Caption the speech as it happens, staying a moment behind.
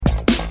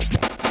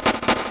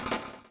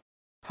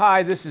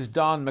Hi, this is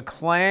Don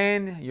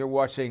McLean. You're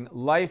watching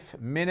Life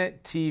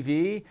Minute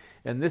TV,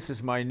 and this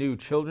is my new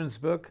children's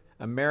book,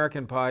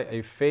 American Pie,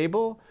 A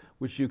Fable,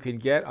 which you can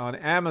get on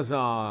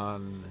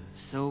Amazon.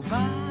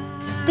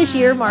 This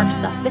year marks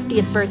the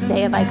 50th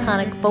birthday of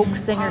iconic folk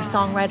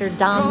singer-songwriter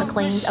Don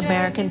McLean's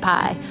American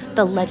Pie.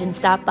 The legend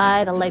stopped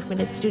by the Life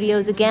Minute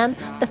studios again,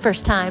 the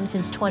first time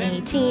since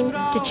 2018,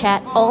 to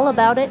chat all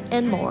about it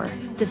and more.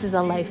 This is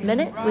a Life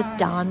Minute with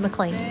Don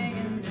McLean.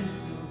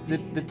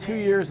 The 2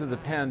 years of the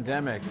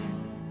pandemic,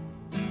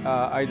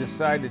 I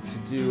decided to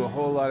do a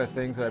whole lot of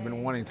things that I've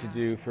been wanting to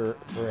do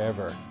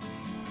forever.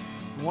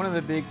 One of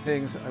the big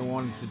things I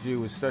wanted to do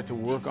was start to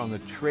work on the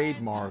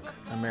trademark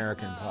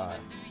American Pie.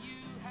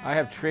 I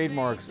have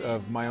trademarks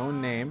of my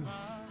own name,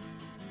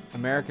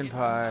 American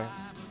Pie,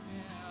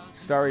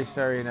 Starry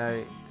Starry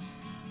Night,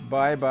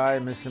 Bye Bye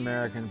Miss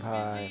American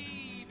Pie,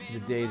 The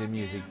Day the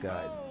Music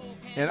Died.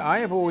 And I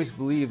have always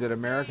believed that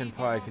American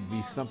Pie could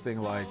be something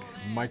like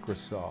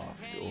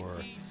Microsoft or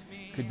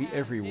could be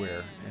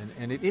everywhere.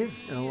 And it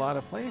is in a lot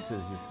of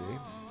places, you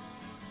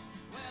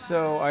see.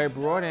 So I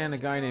brought in a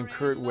guy named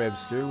Kurt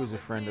Webster, who was a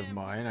friend of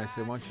mine. I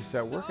said, why don't you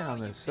start working on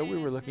this? So we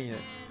were looking at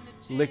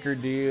liquor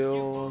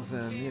deals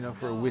and,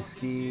 for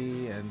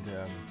whiskey and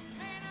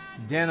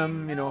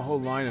denim, a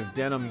whole line of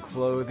denim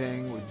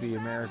clothing would be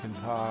American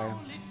Pie.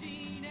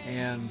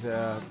 And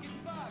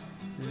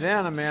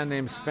then a man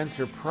named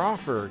Spencer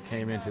Proffer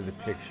came into the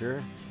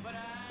picture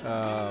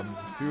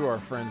through our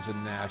friends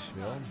in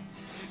Nashville.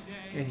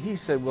 And he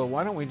said, well,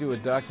 why don't we do a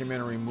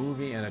documentary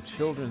movie and a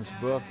children's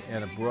book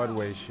and a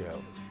Broadway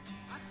show?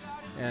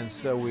 And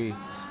so we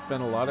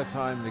spent a lot of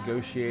time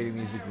negotiating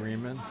these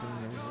agreements, and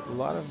there was a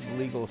lot of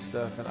legal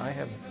stuff. And I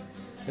have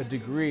a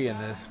degree in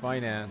this,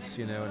 finance,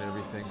 and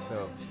everything.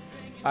 So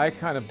I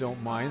kind of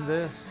don't mind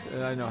this,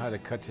 and I know how to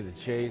cut to the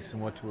chase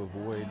and what to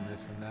avoid and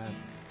this and that.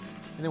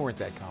 And they weren't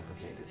that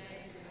complicated.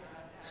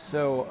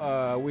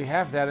 So we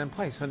have that in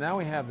place. So now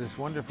we have this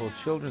wonderful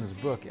children's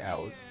book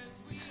out.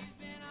 It's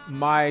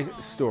my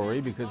story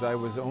because I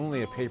was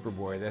only a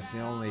paperboy. That's the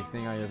only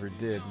thing I ever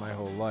did my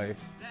whole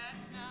life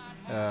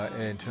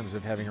in terms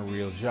of having a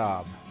real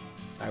job.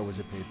 I was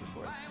a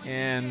paperboy.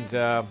 And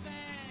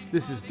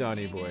this is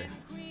Donny Boy.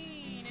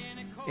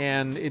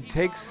 And it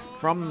takes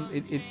from,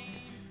 it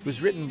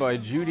was written by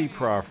Judy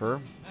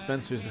Proffer,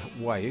 Spencer's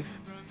wife,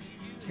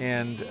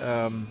 and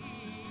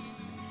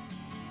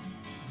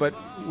but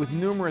with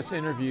numerous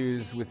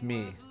interviews with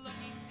me,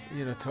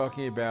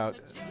 talking about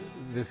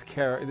this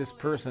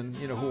person,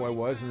 who I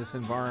was in this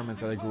environment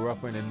that I grew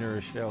up in New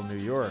Rochelle, New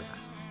York.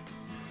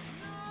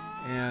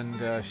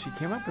 And she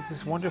came up with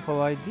this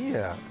wonderful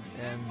idea.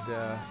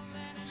 And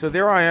so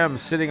there I am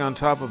sitting on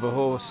top of a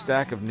whole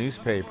stack of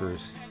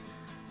newspapers,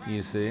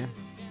 you see.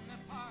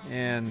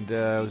 And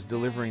I was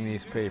delivering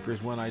these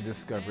papers when I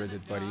discovered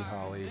that Buddy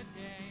Holly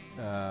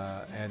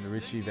and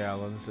Richie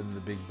Valens and the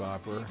Big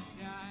Bopper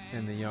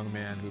and the young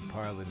man who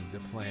piloted the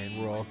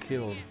plane were all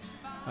killed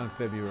on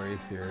February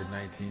 3rd,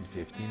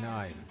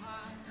 1959.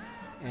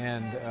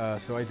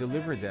 And so I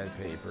delivered that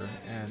paper,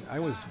 and I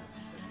was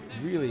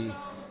really,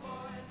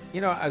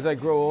 as I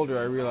grow older,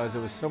 I realized I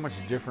was so much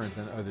different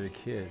than other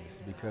kids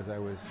because I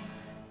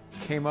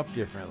came up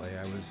differently.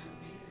 I was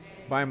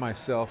by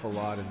myself a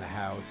lot in the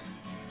house.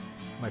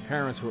 My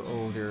parents were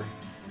older,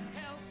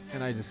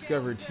 and I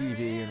discovered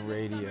TV and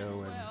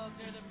radio,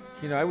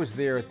 and I was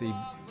there at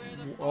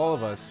all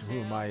of us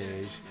who are my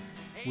age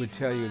would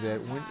tell you that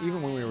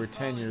even when we were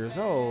 10 years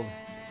old,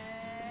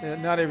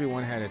 not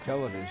everyone had a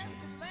television.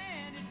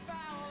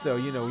 So,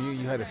 you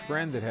had a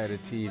friend that had a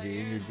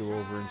TV, and you'd go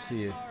over and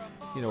see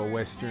a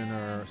Western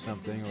or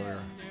something, or,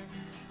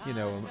 in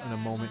A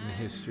Moment in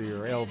History,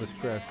 or Elvis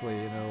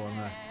Presley, on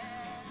the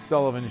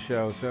Sullivan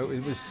Show. So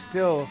it was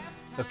still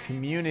a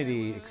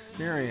community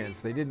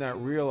experience. They did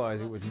not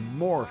realize it would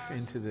morph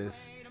into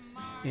this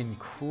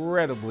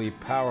incredibly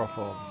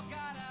powerful,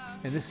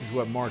 and this is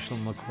what Marshall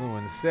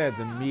McLuhan said,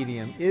 the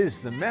medium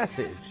is the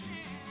message.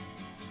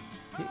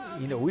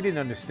 We didn't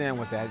understand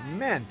what that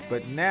meant,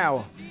 but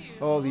now,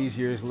 all these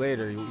years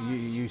later,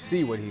 you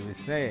see what he was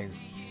saying.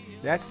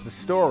 That's the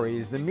story,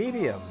 is the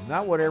medium,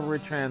 not whatever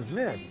it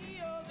transmits,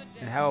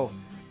 and how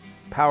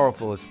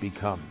powerful it's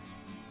become.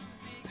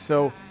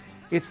 So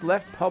it's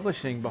left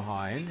publishing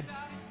behind,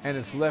 and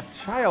it's left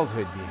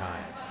childhood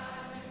behind.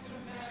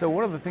 So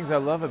one of the things I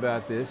love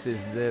about this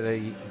is that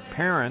a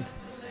parent,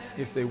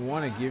 if they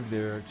want to give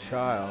their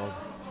child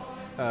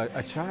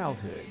a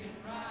childhood,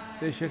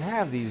 they should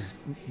have these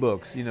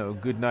books,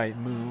 Goodnight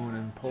Moon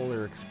and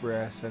Polar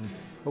Express, and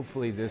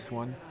hopefully this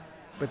one.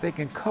 But they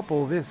can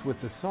couple this with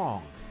the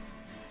song,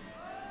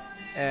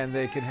 and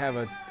they can have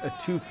a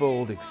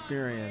twofold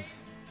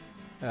experience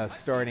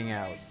starting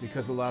out,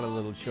 because a lot of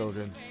little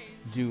children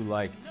do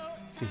like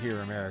to hear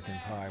American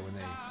Pie when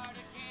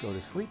they go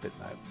to sleep at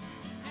night.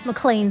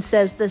 McLean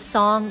says the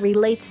song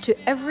relates to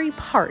every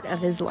part of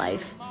his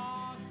life.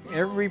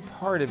 Every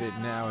part of it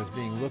now is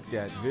being looked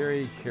at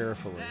very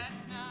carefully.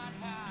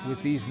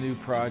 With these new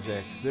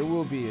projects, there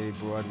will be a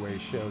Broadway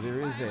show. There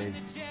is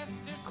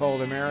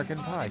called American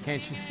Pie.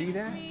 Can't you see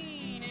that?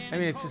 I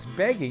mean, it's just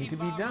begging to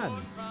be done.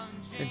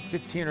 And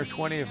 15 or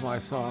 20 of my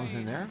songs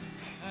in there.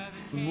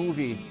 The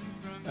movie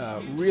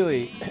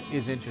really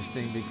is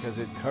interesting because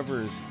it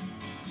covers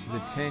the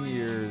 10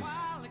 years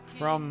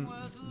from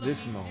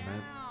this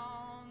moment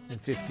in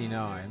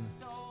 '59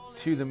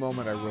 to the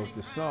moment I wrote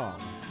the song.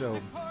 So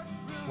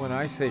when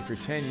I say for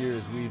 10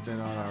 years we've been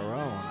on our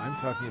own, I'm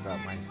talking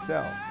about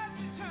myself.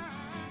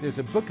 There's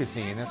a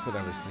bookazine, that's what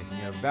I was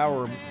thinking of.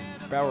 Bauer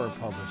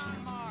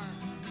Publishing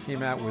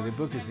came out with a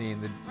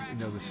bookazine,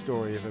 the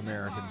story of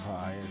American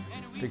Pie, and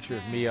a picture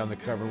of me on the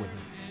cover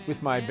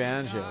with my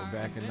banjo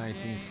back in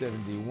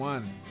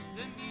 1971,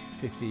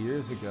 50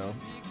 years ago.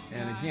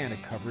 And again,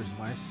 it covers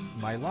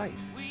my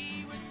life,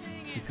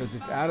 because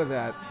it's out of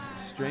that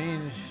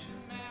strange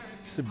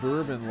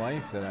suburban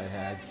life that I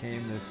had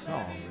came this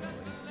song,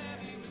 really.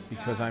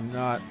 Because I'm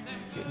not,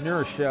 New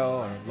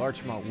Rochelle or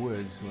Larchmont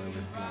Woods, where I was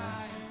born,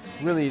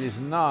 really is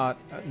not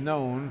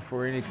known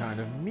for any kind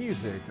of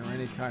music or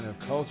any kind of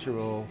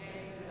cultural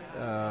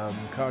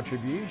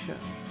contribution.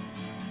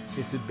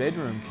 It's a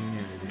bedroom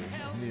community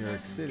in New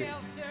York City.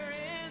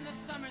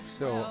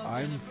 So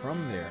I'm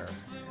from there,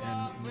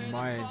 and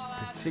my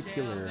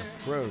particular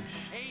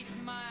approach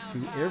to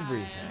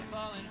everything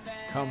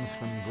comes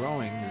from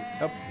growing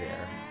up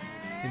there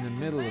in the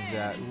middle of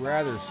that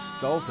rather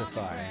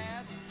stultified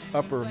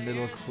upper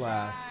middle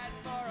class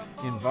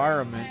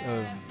environment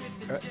of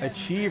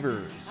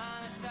achievers.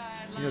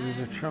 There's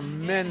a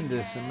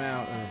tremendous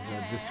amount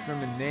of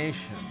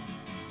discrimination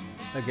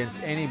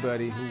against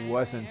anybody who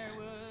wasn't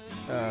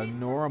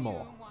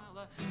normal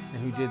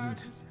and who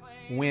didn't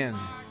win,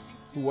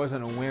 who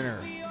wasn't a winner.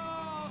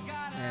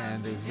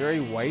 And it was very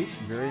white,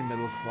 very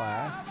middle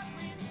class,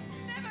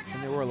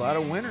 and there were a lot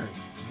of winners.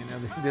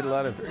 They did a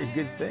lot of very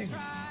good things.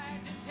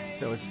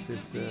 So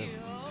it's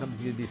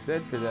something to be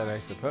said for that, I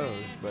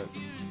suppose. But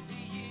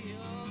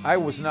I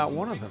was not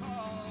one of them.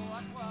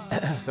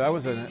 So I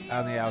was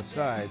on the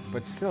outside,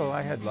 but still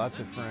I had lots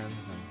of friends,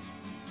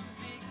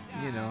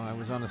 and I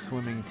was on a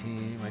swimming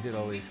team. I did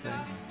all these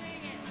things,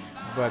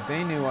 but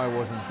they knew I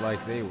wasn't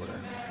like they were.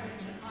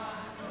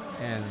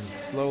 And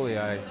slowly,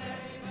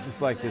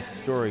 just like this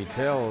story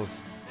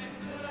tells,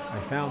 I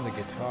found the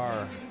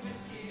guitar,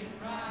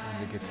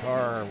 and the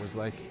guitar was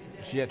like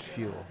jet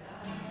fuel.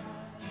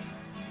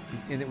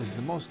 And it was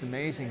the most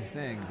amazing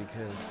thing,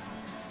 because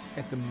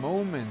at the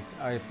moment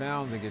I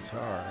found the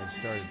guitar and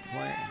started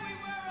playing,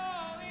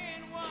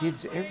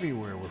 kids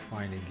everywhere were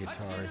finding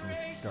guitars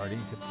and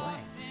starting to play.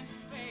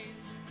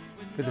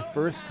 For the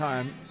first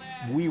time,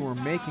 we were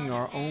making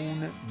our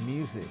own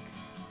music.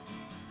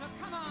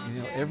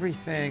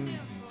 Everything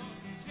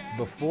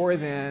before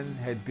then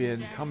had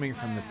been coming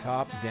from the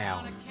top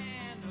down.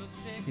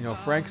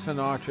 Frank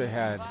Sinatra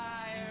had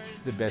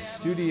the best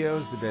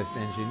studios, the best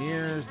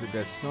engineers, the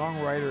best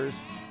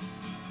songwriters,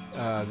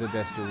 the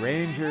best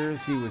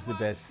arrangers. He was the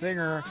best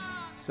singer.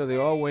 So they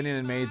all went in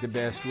and made the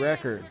best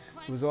records.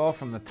 It was all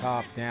from the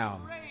top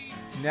down.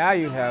 Now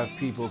you have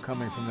people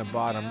coming from the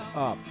bottom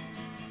up.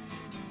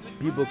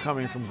 People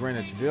coming from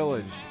Greenwich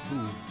Village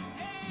who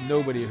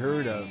nobody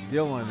heard of.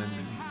 Dylan and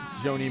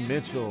Joni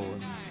Mitchell,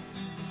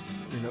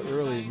 and,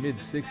 early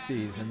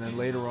mid-'60s, and then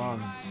later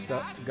on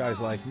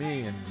guys like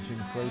me and Jim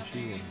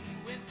Croce and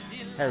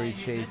Harry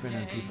Chapin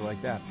and people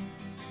like that.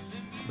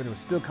 But it was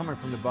still coming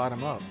from the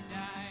bottom up.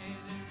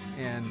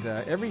 And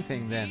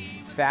everything then,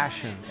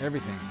 fashion,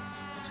 everything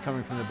was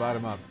coming from the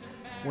bottom up.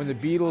 When the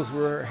Beatles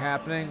were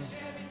happening,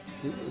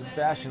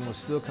 fashion was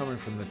still coming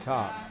from the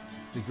top.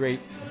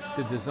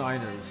 The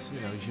designers,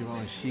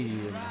 Givenchy,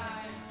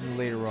 and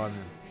later on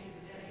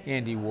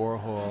Andy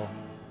Warhol.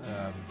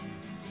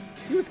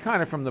 He was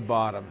kind of from the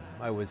bottom,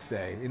 I would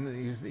say.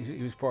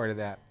 He was part of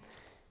that.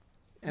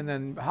 And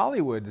then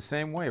Hollywood, the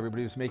same way.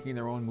 Everybody was making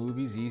their own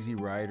movies, Easy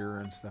Rider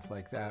and stuff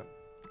like that.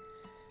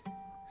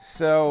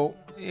 So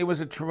it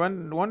was a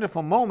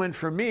wonderful moment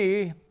for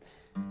me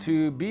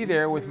to be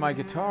there with my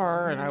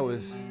guitar, and I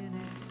was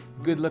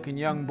a good-looking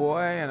young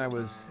boy, and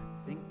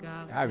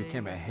I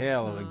became a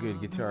hell of a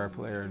good guitar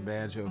player and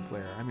banjo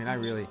player. I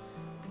mean,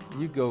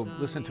 you go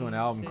listen to an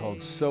album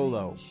called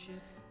Solo.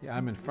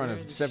 I'm in front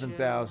of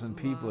 7,000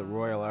 people at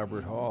Royal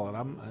Albert Hall,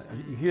 and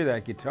you hear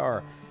that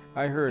guitar.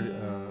 I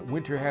heard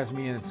Winter Has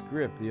Me in Its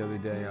Grip the other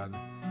day.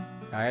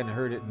 I hadn't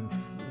heard it in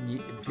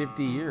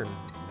 50 years.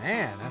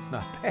 Man, that's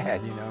not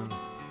bad,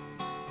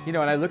 And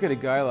I look at a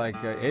guy like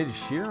Ed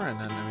Sheeran,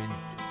 and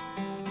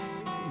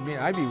I mean,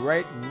 I'd be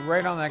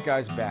right on that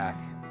guy's back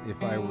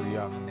if I were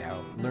young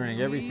now,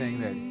 learning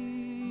everything that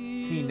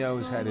he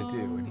knows how to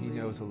do, and he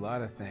knows a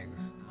lot of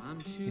things.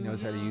 He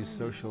knows how to use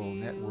social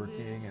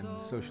networking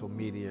and social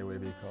media,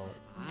 whatever you call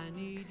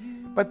it.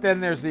 But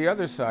then there's the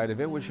other side of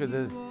it, which are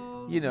the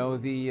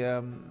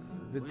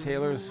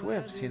Taylor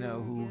Swifts,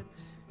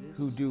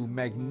 who do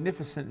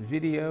magnificent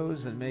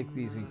videos and make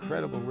these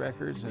incredible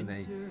records, and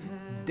they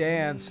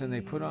dance and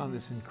they put on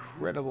this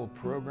incredible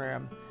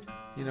program,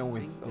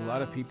 with a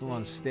lot of people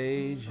on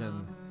stage,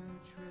 and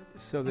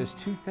So there's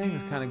two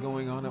things kind of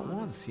going on at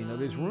once. You know,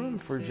 there's room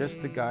for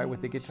just the guy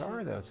with the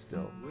guitar, though,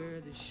 still.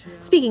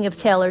 Speaking of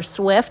Taylor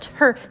Swift,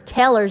 her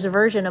Taylor's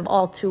version of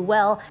All Too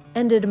Well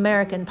ended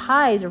American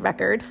Pie's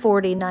record,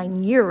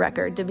 49-year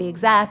record to be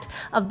exact,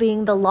 of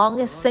being the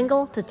longest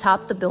single to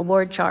top the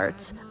Billboard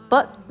charts.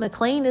 But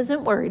McLean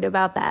isn't worried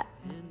about that.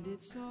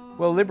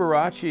 Well,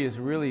 Liberace is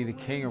really the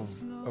king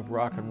of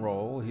rock and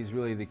roll. He's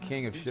really the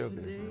king of show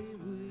business.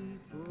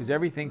 Because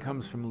everything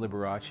comes from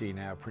Liberace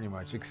now, pretty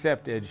much,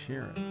 except Ed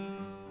Sheeran.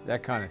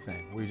 That kind of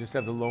thing. We just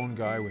have the lone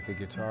guy with the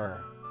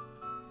guitar.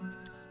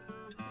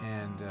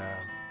 And,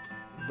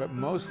 but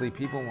mostly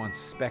people want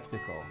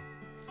spectacle.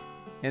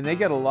 And they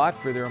get a lot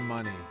for their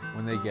money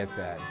when they get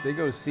that. If they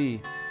go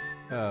see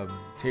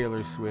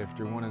Taylor Swift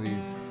or one of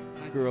these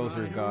girls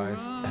or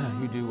guys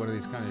who do one of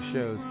these kind of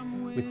shows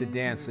with the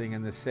dancing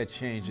and the set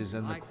changes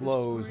and the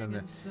clothes and the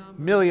 $1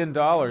 million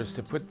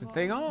to put the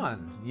thing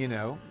on, you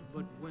know.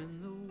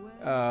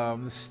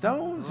 The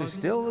Stones are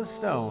still the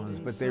Stones,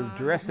 but they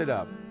dress it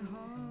up,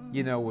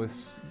 you know,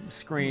 with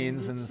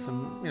screens and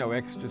some, you know,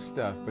 extra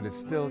stuff, but it's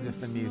still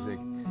just the music,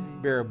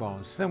 bare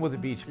bones. Same with the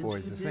Beach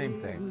Boys, the same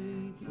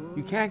thing.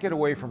 You can't get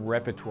away from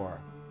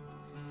repertoire.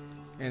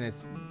 And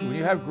it's, when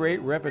you have great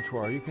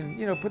repertoire, you can,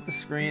 you know, put the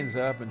screens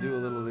up and do a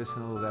little this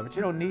and a little that, but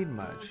you don't need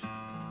much.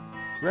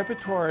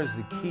 Repertoire is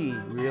the key,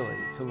 really,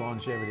 to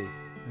longevity.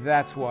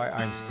 That's why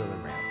I'm still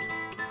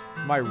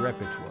around. My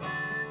repertoire.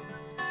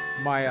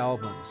 My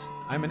albums.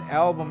 I'm an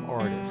album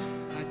artist.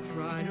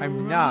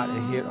 I'm not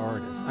a hit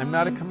artist. I'm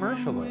not a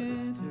commercial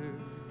artist.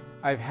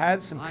 I've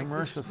had some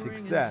commercial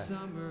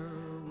success,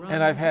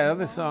 and I've had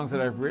other songs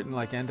that I've written,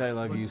 like And I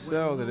Love You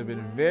So, that have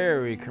been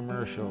very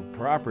commercial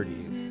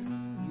properties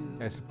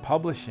as a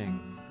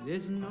publishing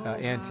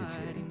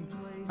entity.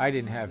 I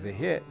didn't have the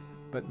hit,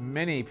 but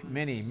many,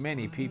 many,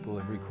 many people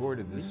have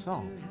recorded this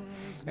song,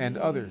 and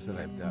others that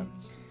I've done.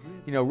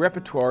 You know,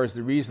 repertoire is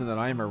the reason that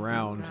I'm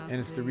around, and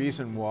it's the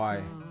reason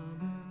why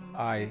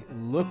I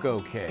look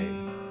okay,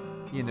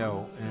 you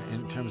know,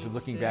 in terms of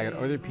looking back at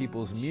other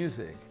people's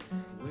music.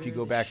 If you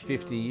go back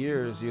 50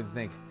 years, you'd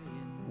think,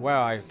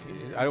 wow, I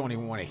don't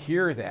even want to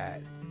hear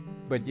that.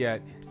 But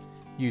yet,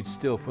 you'd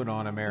still put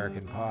on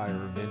American Pie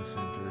or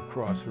Vincent or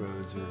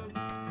Crossroads or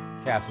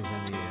Castles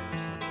in the Air or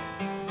something.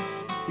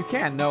 You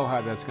can't know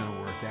how that's going to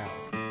work out.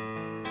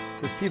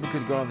 Because people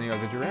could go in the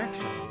other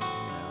direction. You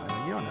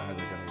know, you don't know how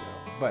they're going to go.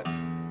 But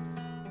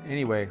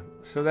anyway,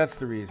 so that's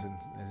the reason,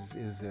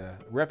 is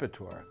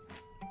repertoire.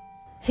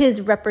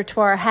 His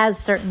repertoire has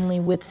certainly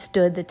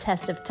withstood the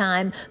test of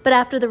time, but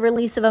after the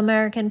release of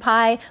American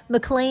Pie,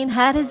 McLean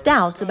had his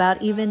doubts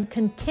about even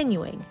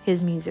continuing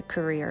his music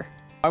career.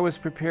 I was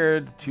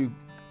prepared to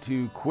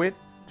quit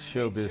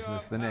show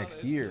business the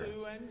next year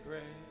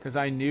because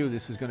I knew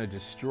this was going to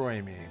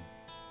destroy me.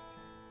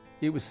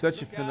 It was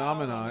such a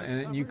phenomenon,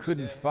 and you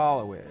couldn't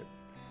follow it.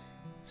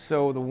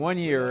 So the 1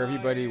 year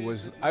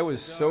I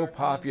was so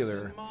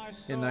popular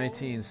in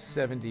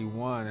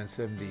 1971 and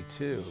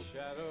 72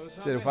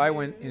 that if I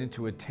went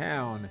into a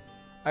town,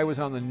 I was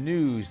on the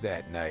news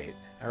that night.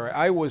 All right,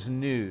 I was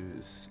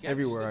news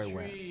everywhere I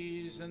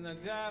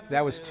went.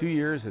 That was 2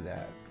 years of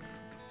that.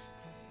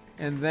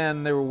 And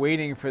then they were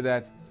waiting for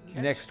that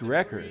next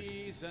record.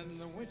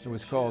 It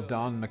was called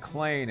Don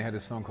McLean. It had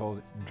a song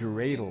called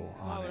Dreidel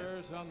on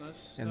it.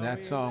 And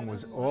that song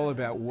was all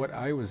about what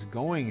I was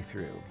going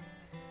through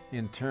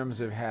in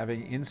terms of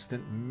having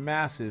instant,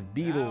 massive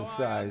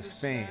Beatles-sized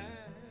fame,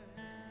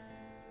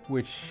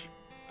 which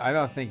I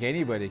don't think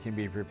anybody can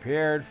be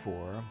prepared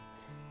for.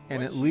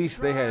 And at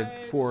least they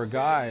had 4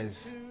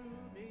 guys,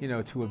 you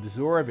know, to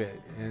absorb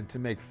it and to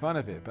make fun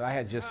of it. But I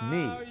had just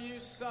me.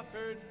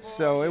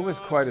 So it was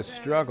quite a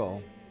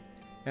struggle.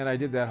 And I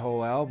did that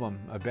whole album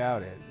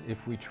about it.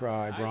 If We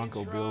Try,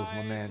 Bronco Bill's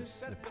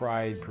Lament, The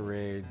Pride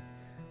Parade,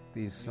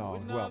 these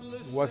songs. Well,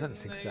 it wasn't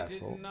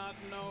successful.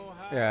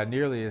 Yeah,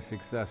 nearly as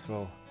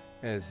successful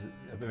as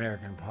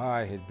American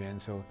Pie had been.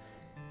 So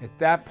at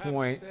that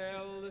point,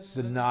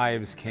 the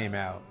knives came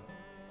out.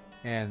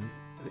 And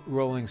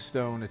Rolling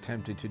Stone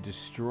attempted to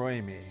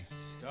destroy me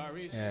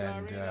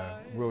and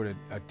wrote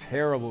a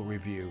terrible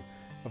review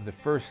of the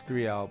first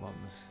 3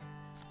 albums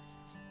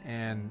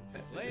and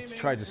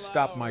tried to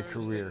stop my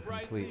career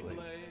completely.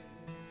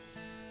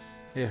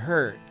 It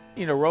hurt.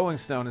 You know, Rolling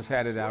Stone has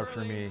had it out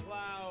for me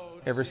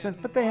ever since,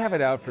 but they have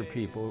it out for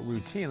people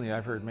routinely.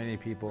 I've heard many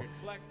people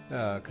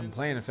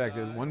complain. In fact,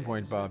 at one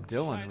point, Bob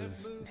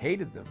Dylan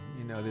hated them.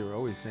 You know, they were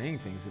always saying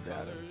things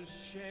about him.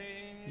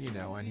 You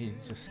know, and he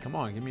just, come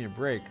on, give me a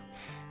break.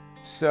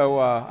 So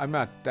I'm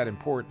not that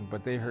important,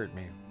 but they hurt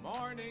me.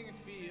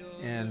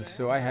 And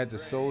so I had to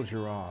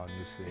soldier on,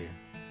 you see.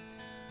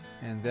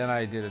 And then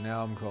I did an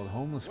album called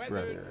Homeless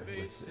Brother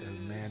with a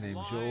man named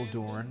Joel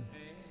Dorn.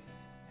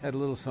 Had a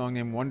little song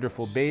named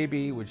Wonderful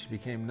Baby, which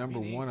became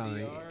 #1 on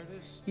the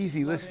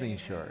easy listening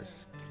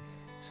charts.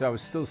 So I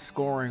was still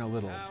scoring a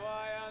little.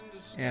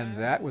 And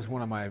that was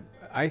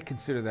I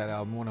consider that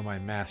album one of my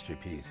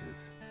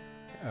masterpieces,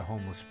 A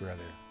Homeless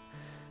Brother.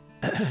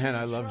 And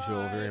I love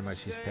Joel very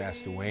much. He's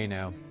passed away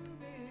now.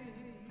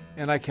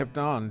 And I kept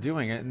on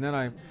doing it. And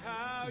then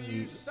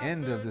the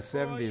end of the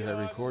 70s, I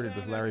recorded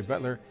with Larry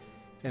Butler,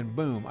 and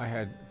boom, I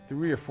had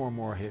 3 or 4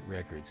 more hit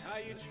records.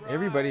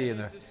 Everybody in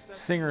the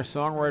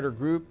singer-songwriter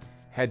group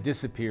had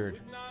disappeared.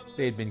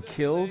 They had been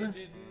killed.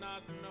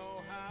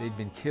 They'd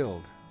been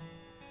killed.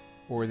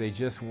 Or they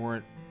just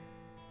weren't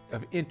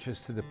of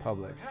interest to the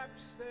public.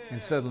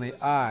 And suddenly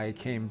I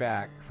came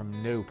back from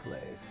no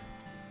place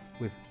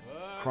with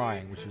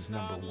Crying, which was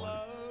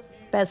 #1.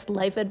 Best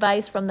life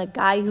advice from the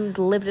guy who's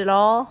lived it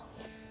all?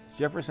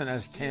 Jefferson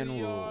has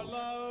 10 rules.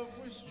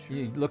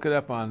 You look it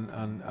up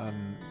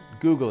on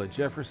Google it,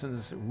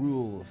 Jefferson's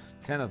rules,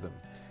 10 of them.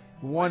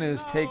 One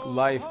is take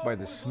life by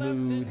the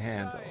smooth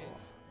handle.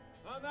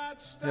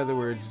 In other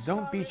words,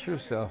 don't beat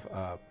yourself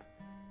up.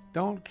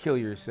 Don't kill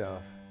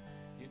yourself.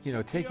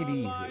 Take it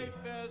easy.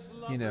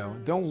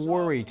 Don't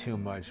worry too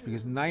much,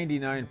 because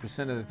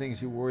 99% of the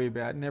things you worry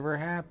about never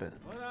happen.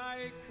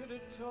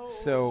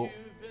 So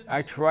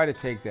I try to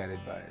take that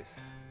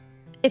advice.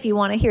 If you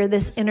want to hear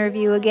this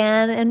interview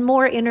again and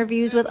more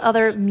interviews with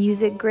other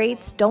music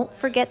greats, don't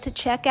forget to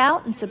check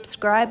out and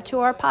subscribe to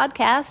our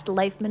podcast,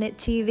 Life Minute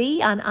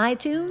TV, on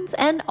iTunes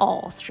and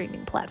all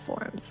streaming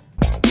platforms.